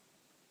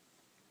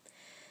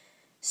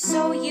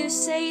So you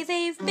say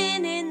they've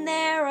been in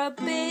there a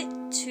bit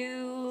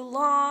too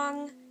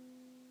long.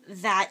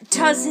 That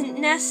doesn't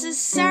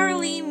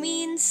necessarily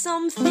mean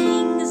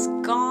something's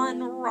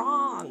gone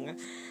wrong.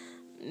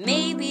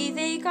 Maybe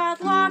they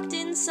got locked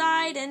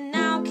inside and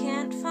now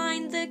can't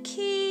find the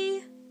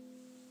key.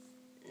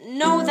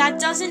 No, that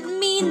doesn't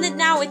mean that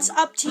now it's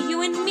up to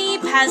you and me.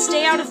 Paz,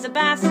 stay out of the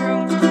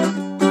bathroom.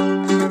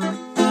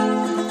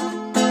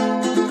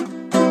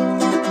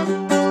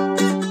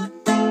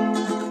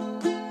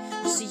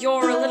 So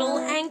you're a little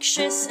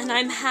anxious, and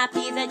I'm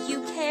happy that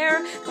you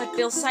care, but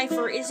Bill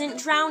Cipher isn't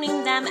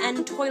drowning them,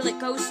 and toilet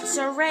ghosts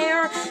are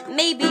rare.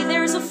 Maybe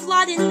there's a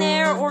flood in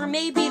there, or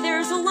maybe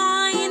there's a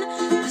line.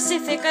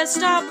 Pacifica,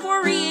 stop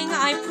worrying,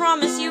 I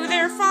promise you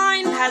they're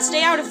fine. Paz,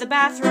 stay out of the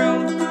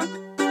bathroom.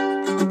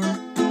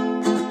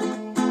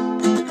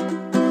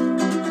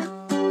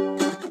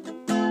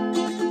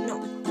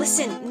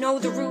 Listen, no,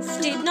 the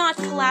roof did not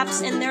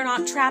collapse and they're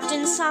not trapped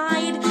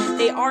inside.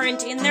 They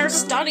aren't in there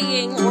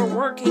studying or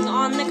working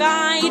on the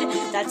guide.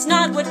 That's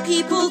not what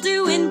people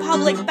do in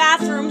public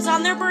bathrooms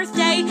on their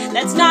birthday.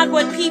 That's not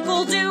what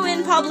people do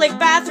in public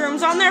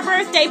bathrooms on their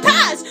birthday.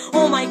 Paz!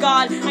 Oh my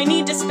god, I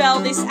need to spell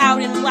this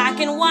out in black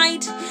and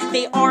white.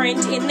 They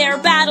aren't in there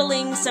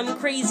battling some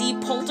crazy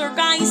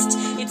poltergeist.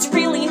 It's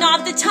really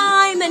not the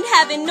time, and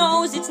heaven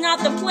knows it's not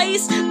the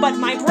place. But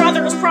my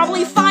brother's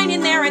probably fine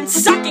in there and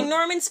sucking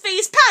Norman's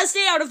face. Paz,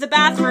 stay out of the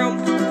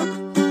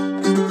bathroom.